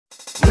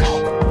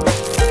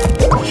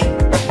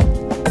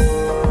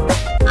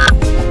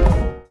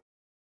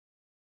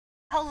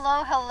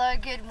Hello,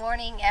 good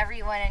morning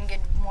everyone and good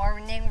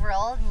morning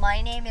world.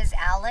 My name is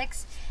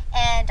Alex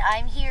and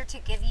I'm here to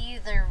give you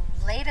the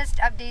latest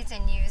updates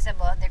and news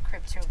about the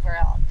crypto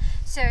world.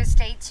 So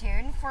stay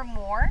tuned for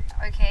more,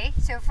 okay?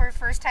 So for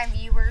first time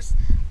viewers,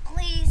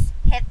 please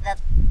hit the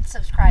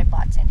subscribe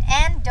button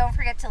and don't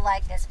forget to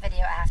like this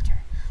video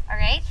after.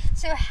 Alright,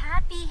 so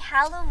happy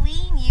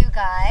Halloween you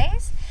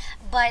guys.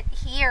 But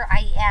here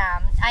I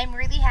am. I'm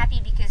really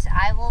happy because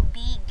I will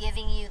be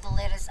giving you the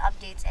latest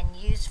updates and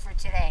news for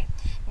today.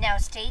 Now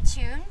stay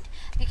tuned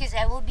because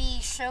I will be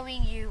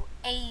showing you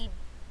a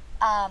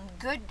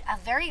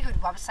very good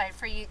website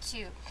for you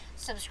to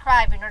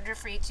subscribe in order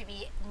for you to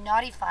be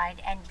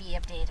notified and be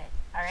updated.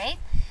 Alright,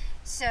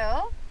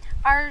 so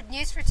our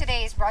news for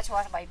today is brought to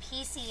us by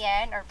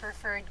PCN, or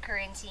Preferred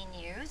Currency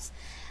News.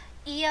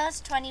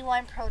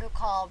 EOS21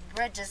 protocol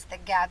bridges the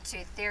gap to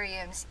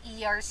Ethereum's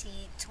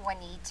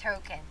ERC20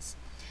 tokens.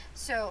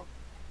 So,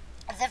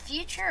 the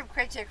future of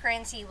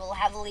cryptocurrency will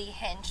heavily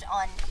hinge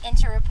on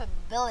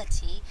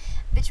interoperability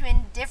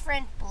between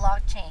different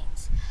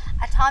blockchains.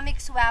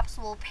 Atomic swaps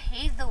will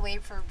pave the way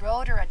for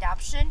broader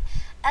adoption,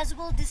 as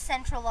will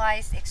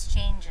decentralized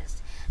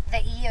exchanges. The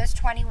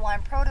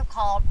EOS21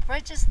 protocol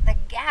bridges the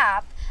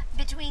gap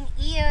between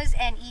EOS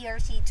and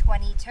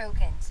ERC20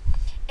 tokens.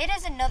 It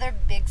is another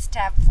big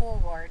step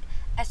forward,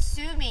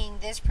 assuming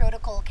this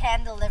protocol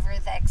can deliver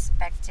the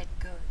expected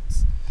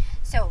goods.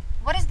 So,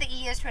 what is the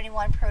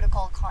EOS21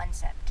 protocol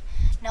concept?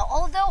 Now,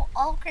 although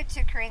all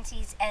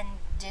cryptocurrencies and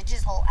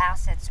digital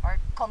assets are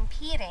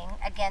competing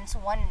against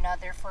one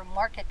another for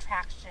market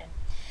traction,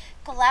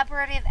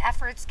 collaborative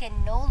efforts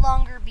can no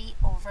longer be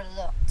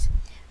overlooked.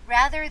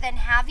 Rather than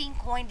having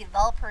coin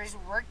developers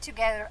work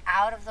together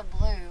out of the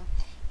blue,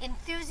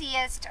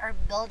 enthusiasts are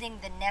building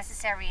the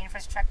necessary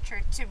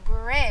infrastructure to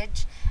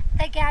bridge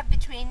the gap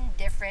between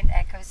different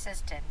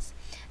ecosystems.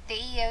 The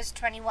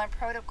EOS21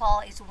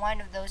 protocol is one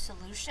of those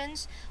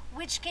solutions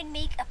which can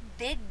make a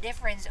big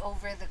difference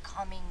over the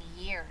coming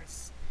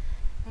years.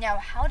 Now,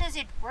 how does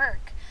it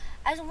work?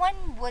 As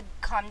one would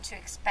come to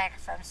expect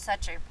from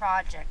such a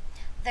project,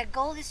 the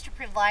goal is to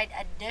provide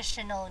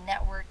additional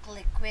network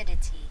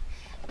liquidity.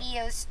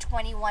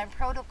 EOS21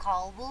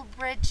 protocol will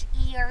bridge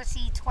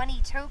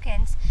ERC20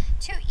 tokens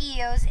to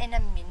EOS in a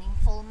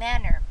meaningful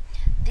manner.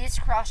 This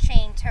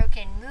cross-chain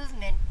token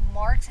movement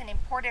marks an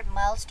important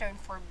milestone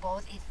for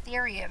both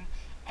Ethereum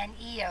and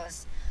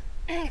EOS,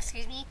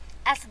 excuse me,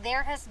 as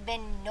there has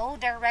been no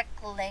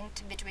direct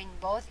link between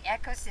both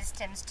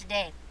ecosystems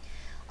today.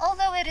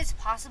 Although it is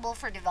possible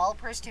for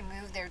developers to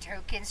move their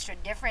tokens to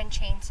different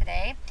chains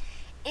today,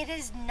 it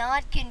is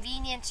not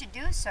convenient to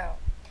do so.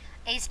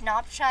 A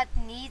snapshot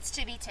needs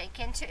to be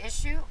taken to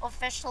issue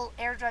official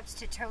airdrops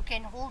to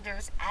token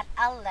holders at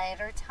a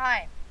later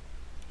time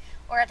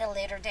or at a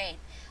later date.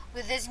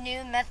 With this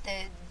new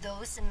method,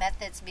 those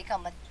methods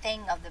become a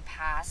thing of the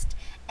past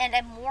and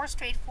a more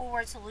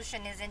straightforward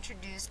solution is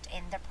introduced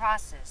in the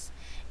process.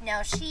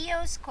 Now,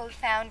 SHIO's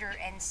co-founder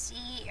and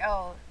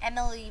CEO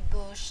Emily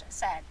Bush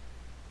said,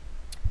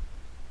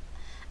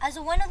 "As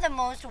one of the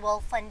most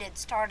well-funded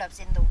startups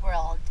in the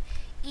world,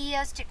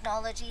 EOS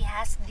technology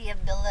has the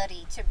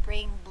ability to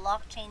bring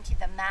blockchain to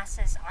the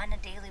masses on a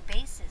daily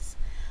basis.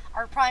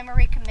 Our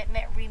primary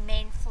commitment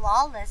remains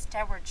flawless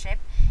stewardship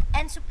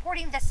and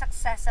supporting the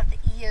success of the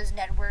EOS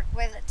network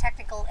with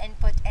technical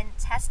input and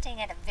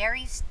testing at a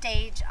very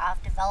stage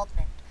of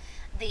development.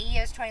 The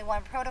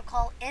EOS21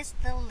 protocol is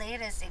the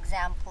latest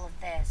example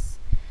of this."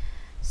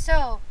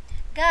 So,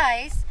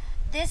 guys,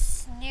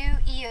 this new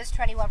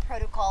EOS21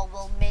 protocol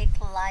will make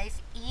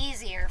life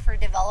easier for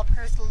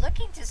developers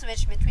looking to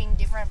switch between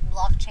different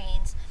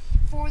blockchains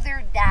for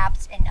their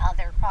dApps and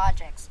other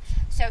projects.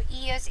 So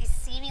EOS is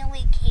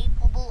seemingly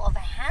capable of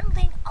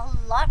handling a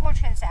lot more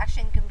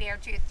transactions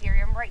compared to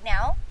Ethereum right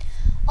now,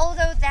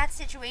 although that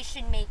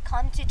situation may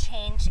come to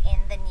change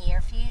in the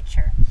near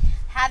future.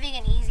 Having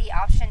an easy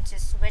option to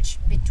switch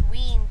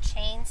between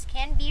chains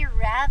can be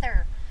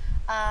rather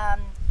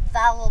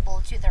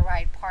valuable to the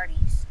right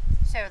parties.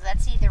 So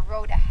let's see the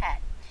road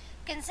ahead.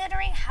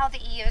 Considering how the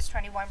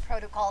EOS21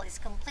 protocol is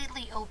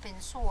completely open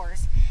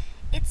source,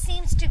 it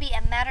seems to be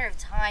a matter of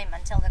time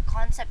until the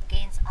concept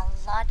gains a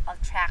lot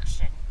of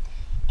traction.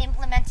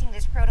 Implementing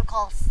this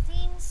protocol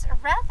seems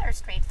rather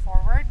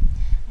straightforward.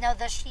 Now,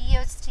 the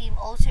SHIO's team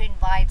also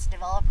invites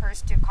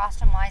developers to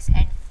customize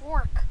and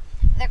fork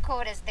the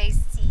code as they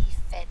see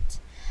fit.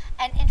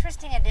 An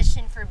interesting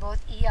addition for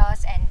both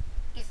EOS and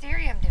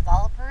Ethereum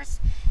developers,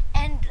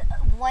 and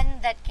one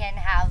that can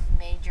have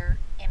major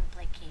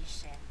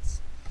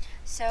implications.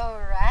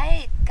 So,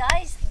 right,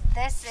 guys,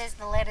 this is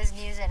the latest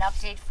news and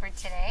update for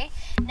today.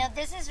 Now,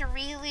 this is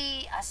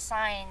really a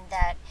sign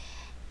that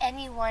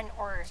anyone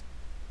or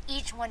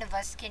each one of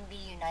us can be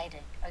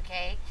united,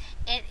 okay?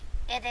 It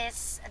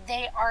is,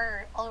 they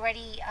are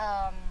already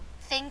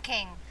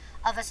thinking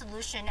of a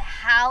solution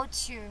how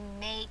to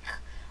make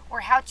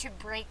or how to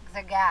break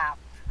the gap,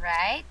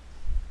 right?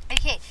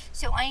 Okay,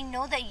 so I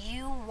know that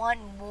you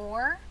want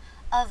more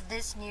of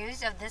this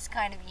news, of this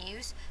kind of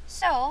news.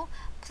 So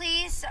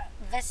please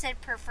visit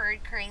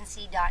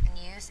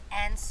preferredcurrency.news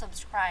and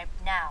subscribe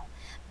now,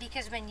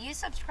 because when you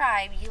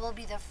subscribe, you will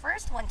be the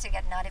first one to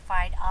get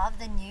notified of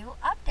the new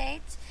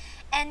updates.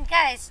 And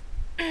guys,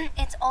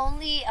 it's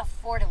only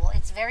affordable.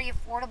 It's very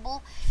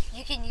affordable.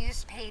 You can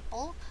use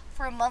PayPal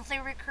for monthly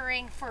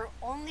recurring for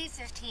only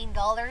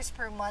 $15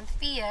 per month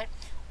fiat,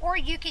 or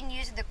you can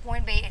use the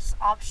Coinbase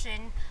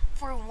option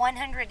for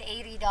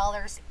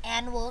 $180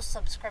 annual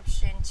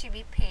subscription to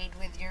be paid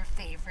with your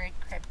favorite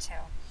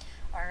crypto.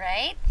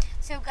 Alright,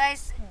 so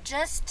guys,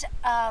 just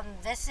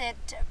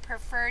visit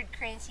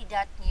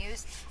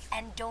preferredcurrency.news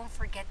and don't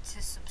forget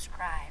to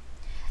subscribe.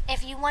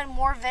 If you want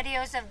more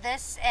videos of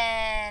this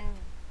and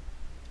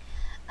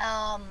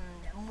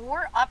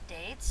more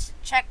updates,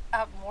 check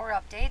out more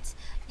updates.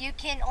 You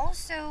can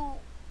also,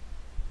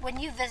 when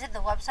you visit the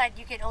website,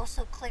 you can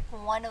also click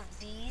one of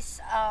these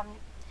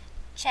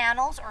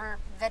channels or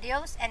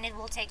videos, and it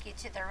will take you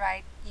to the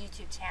right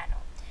YouTube channel.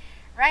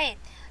 Right,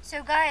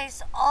 so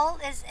guys, all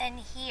is in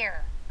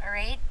here. All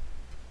right,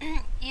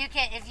 you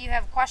can, if you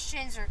have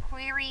questions or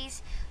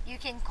queries, you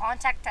can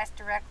contact us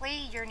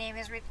directly. Your name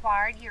is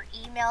required, your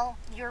email,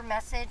 your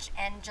message,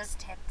 and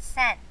just hit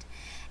send.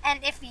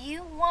 And if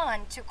you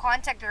want to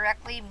contact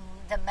directly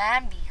the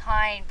man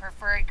behind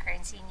Preferred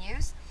Currency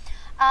News,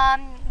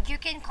 you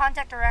can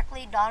contact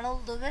directly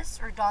Donald Lewis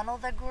or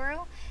Donald the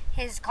Guru.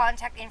 His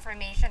contact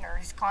information or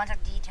his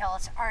contact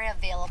details are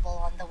available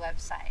on the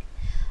website.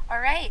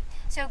 Alright,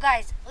 so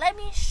guys, let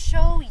me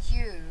show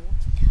you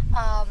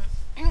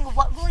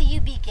what will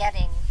you be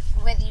getting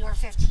with your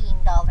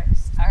 $15.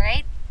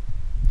 Alright,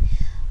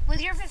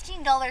 with your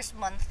 $15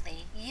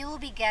 monthly, you will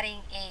be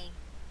getting a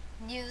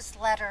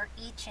newsletter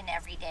each and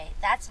every day.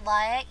 That's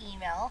via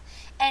email,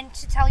 and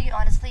to tell you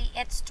honestly,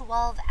 it's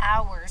 12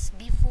 hours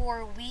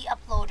before we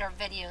upload our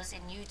videos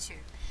in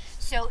YouTube.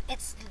 So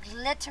it's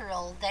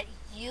literal that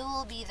you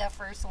will be the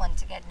first one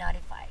to get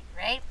notified,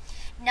 right?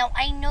 Now,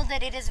 I know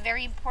that it is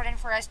very important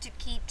for us to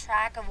keep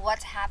track of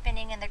what's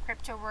happening in the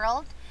crypto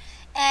world,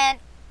 and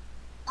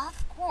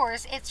of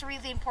course, it's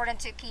really important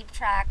to keep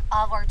track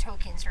of our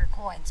tokens or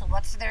coins. So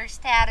what's their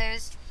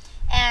status,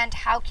 and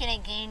how can I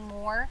gain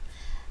more?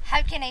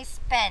 How can I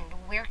spend?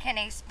 Where can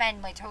I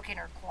spend my token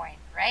or coin,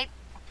 right?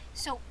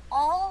 So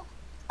all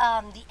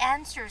the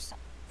answers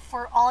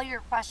for all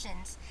your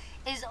questions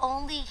is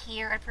only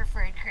here at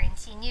Preferred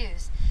Currency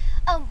News.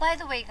 By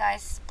the way,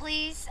 guys,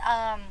 please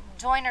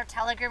join our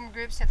Telegram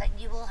group so that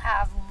you will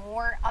have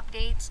more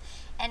updates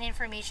and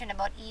information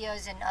about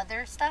EOS and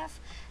other stuff.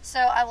 So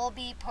I will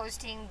be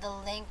posting the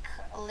link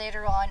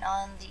later on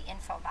the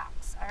info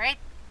box. All right.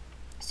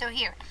 So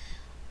here,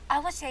 I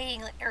was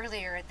saying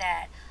earlier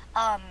that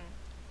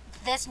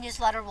this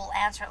newsletter will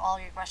answer all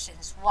your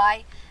questions.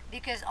 Why?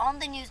 Because on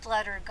the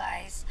newsletter,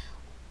 guys,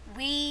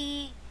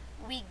 we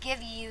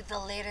give you the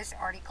latest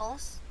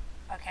articles,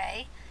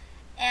 okay,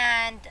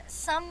 and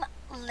some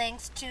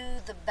links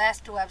to the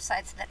best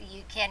websites that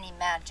you can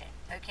imagine,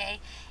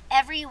 okay.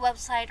 Every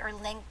website or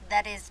link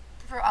that is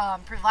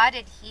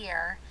provided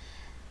here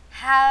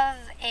have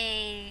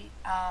a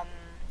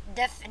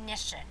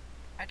definition,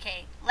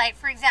 okay. Like,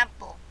 for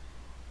example,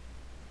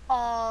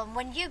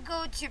 when you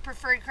go to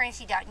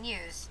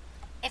preferredcurrency.news,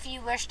 if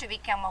you wish to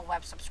become a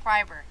web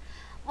subscriber,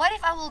 what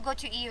if I will go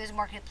to EOS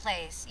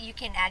Marketplace? You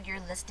can add your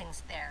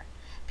listings there.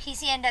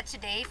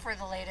 PCN.today for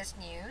the latest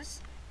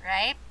news,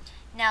 right?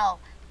 Now,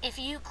 if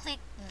you click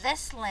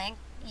this link,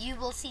 you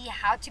will see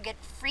how to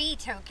get free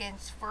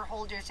tokens for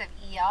holders of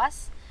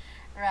EOS,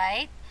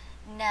 right?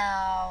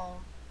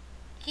 Now,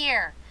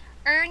 here,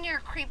 earn your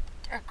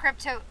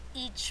crypto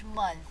each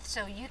month,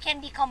 so you can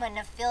become an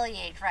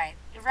affiliate, right?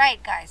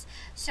 Right, guys.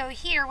 So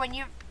here, when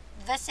you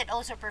visit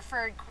also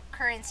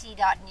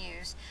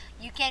preferredcurrency.news,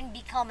 you can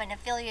become an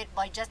affiliate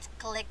by just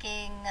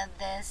clicking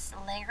this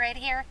link right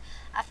here,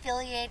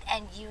 affiliate,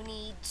 and you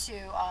need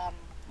to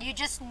you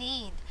just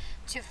need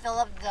to fill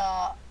up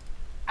the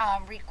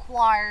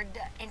required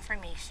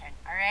information.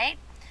 All right,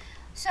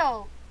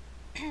 so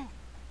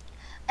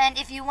and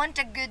if you want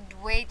a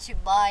good way to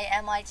buy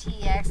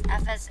MITX,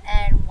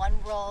 FSN,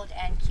 One World,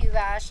 and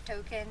QAsh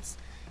tokens,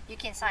 you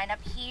can sign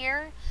up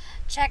here.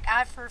 Check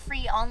out for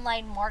free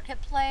online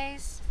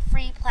marketplace,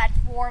 free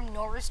platform,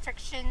 no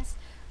restrictions,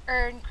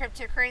 earn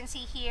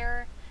cryptocurrency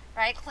here,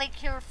 right? Click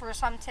here for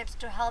some tips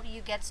to help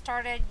you get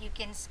started. You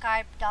can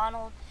Skype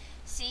Donald.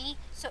 See,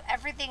 so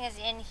everything is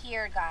in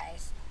here,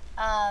 guys.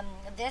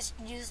 This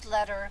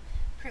newsletter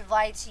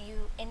provides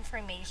you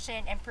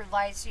information and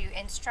provides you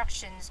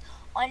instructions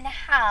on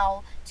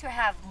how to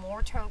have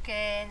more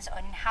tokens,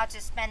 on how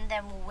to spend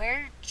them,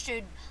 where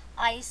should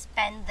I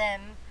spend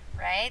them,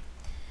 right?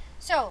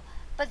 So,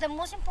 but the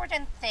most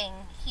important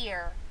thing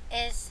here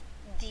is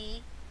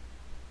the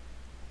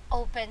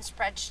open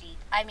spreadsheet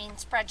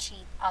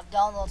of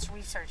Donald's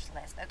research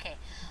list. Okay,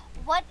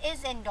 what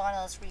is in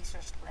Donald's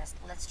research list?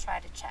 Let's try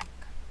to check.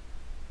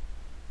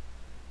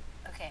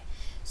 Okay,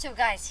 so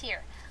guys,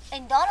 here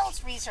in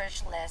Donald's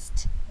research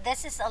list,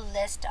 this is a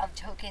list of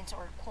tokens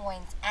or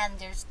coins and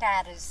their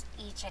status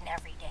each and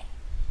every day.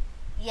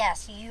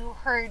 Yes, you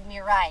heard me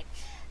right.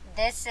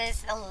 This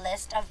is a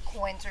list of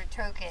coins or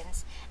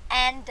tokens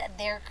and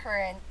their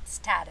current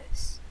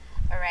status.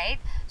 Alright?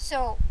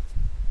 So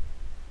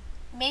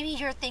maybe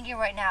you're thinking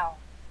right now,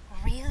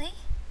 really?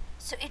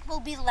 So it will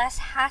be less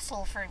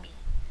hassle for me.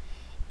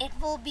 It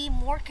will be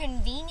more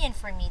convenient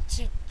for me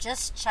to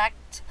just check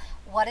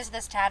what is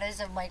the status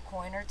of my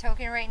coin or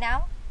token right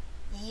now?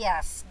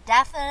 Yes,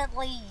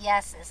 definitely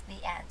yes is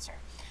the answer.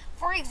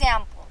 For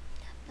example,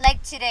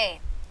 like today,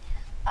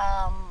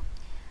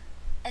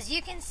 as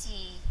you can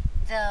see,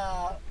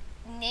 the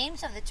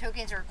names of the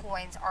tokens or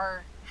coins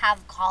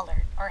have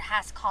color or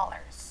has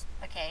colors.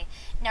 Okay.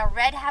 Now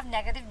red have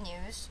negative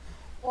news,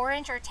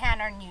 orange or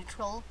tan are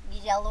neutral,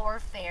 yellow or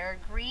fair,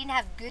 green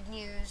have good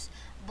news,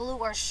 blue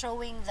are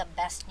showing the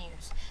best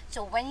news.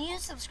 So when you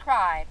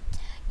subscribe,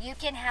 you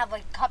can have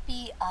a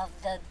copy of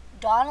the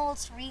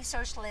Donald's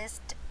research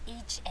list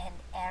each and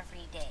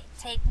every day.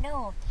 Take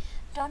note,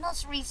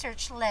 Donald's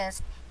research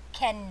list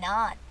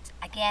cannot,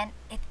 again,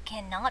 it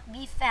cannot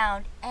be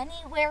found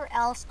anywhere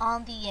else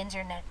on the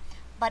internet,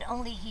 but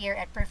only here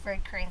at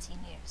Preferred Currency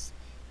News.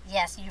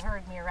 Yes, you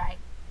heard me right.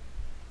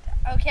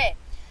 Okay,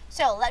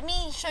 so let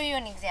me show you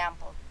an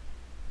example.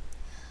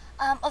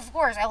 Of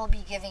course, I will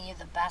be giving you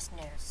the best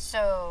news.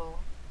 So,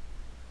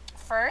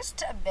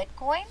 first,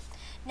 Bitcoin.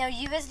 Now,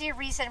 USD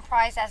recent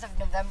price as of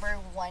November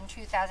 1,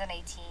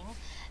 2018.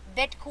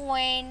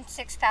 Bitcoin,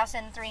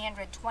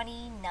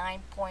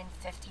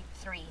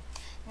 6,329.53.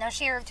 Now,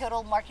 share of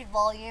total market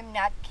volume,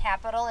 not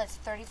capital, it's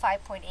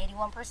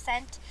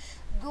 35.81%.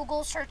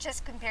 Google searches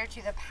compared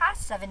to the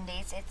past 7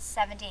 days, it's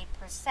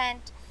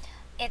 78%.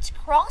 It's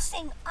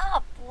crossing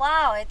up.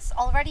 Wow, it's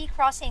already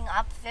crossing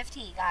up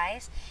 50,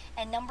 guys.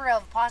 And number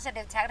of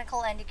positive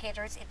technical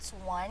indicators, it's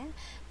 1.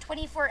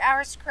 24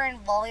 hours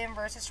current volume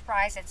versus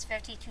price, it's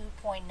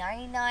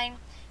 52.99.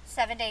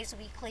 7 days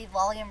weekly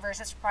volume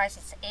versus price,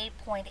 it's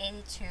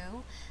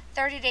 8.82.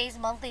 30 days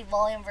monthly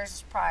volume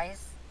versus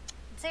price,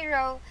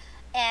 0.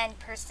 And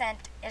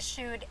percent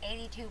issued,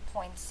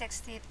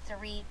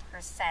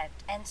 82.63%.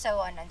 And so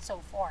on and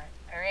so forth.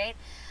 Alright?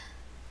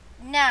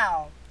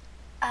 Now,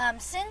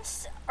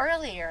 since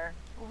earlier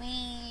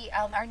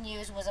our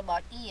news was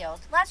about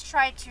EOS, let's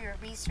try to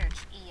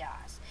research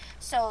EOS.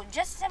 So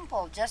just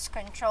simple, just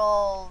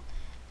control.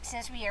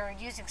 Since we are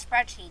using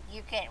spreadsheet,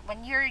 you can,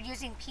 when you're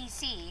using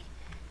PC,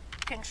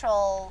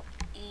 control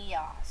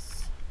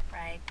EOS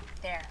right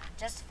there.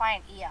 Just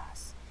find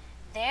EOS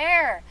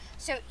there.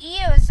 So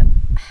EOS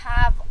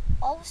has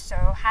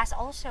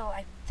also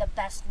the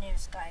best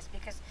news, guys,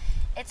 because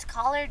it's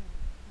colored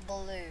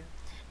blue.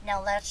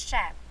 Now let's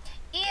check.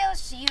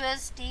 EOS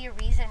USD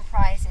recent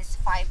price is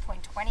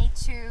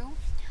 5.22.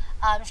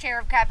 Share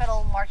of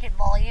capital market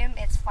volume,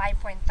 it's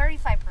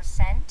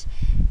 5.35%.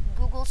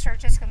 Google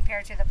searches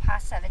compared to the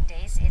past 7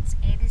 days, it's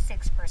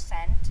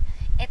 86%.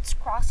 It's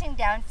crossing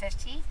down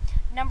 50.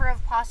 Number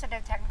of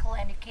positive technical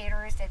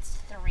indicators, it's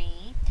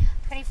 3.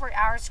 24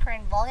 hours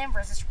current volume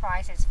versus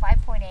price, it's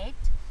 5.8.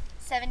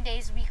 7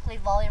 days weekly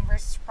volume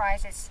versus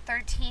price, it's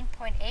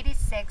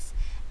 13.86.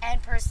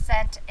 And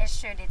percent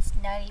issued, it's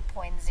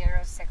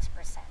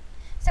 90.06%.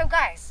 So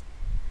guys,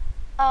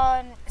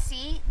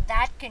 see,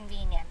 that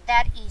convenient,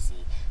 that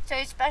easy. So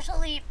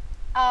especially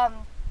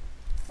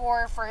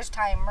for first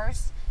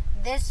timers,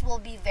 this will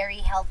be very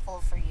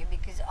helpful for you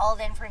because all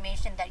the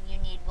information that you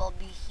need will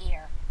be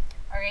here.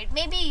 Alright,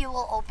 maybe you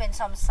will open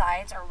some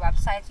sites or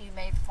websites you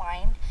may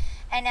find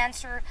an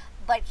answer,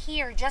 but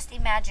here, just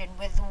imagine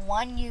with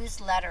one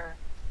newsletter,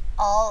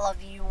 all of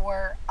the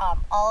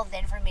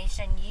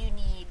information you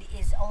need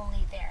is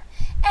only there.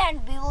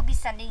 And we will be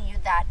sending you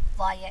that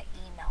via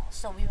email.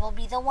 So we will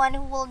be the one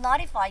who will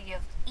notify you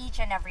of each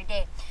and every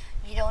day.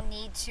 You don't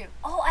need to,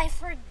 oh, I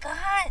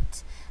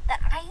forgot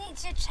that I need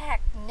to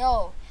check.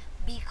 No,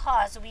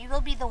 because we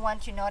will be the one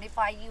to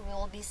notify you. We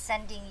will be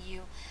sending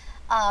you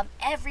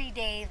every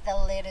day the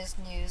latest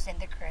news and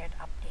the current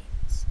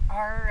updates.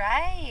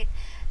 Alright,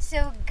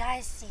 so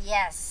guys,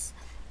 yes,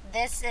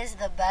 this is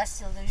the best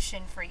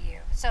solution for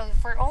you. So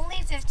for only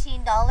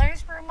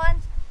 $15 per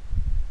month,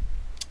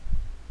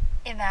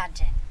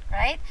 imagine,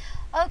 right?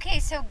 Okay,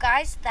 so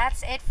guys,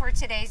 that's it for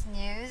today's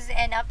news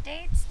and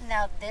updates.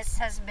 Now, this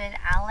has been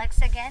Alex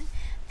again.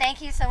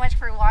 Thank you so much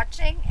for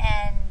watching,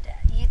 and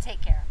you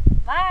take care.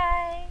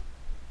 Bye!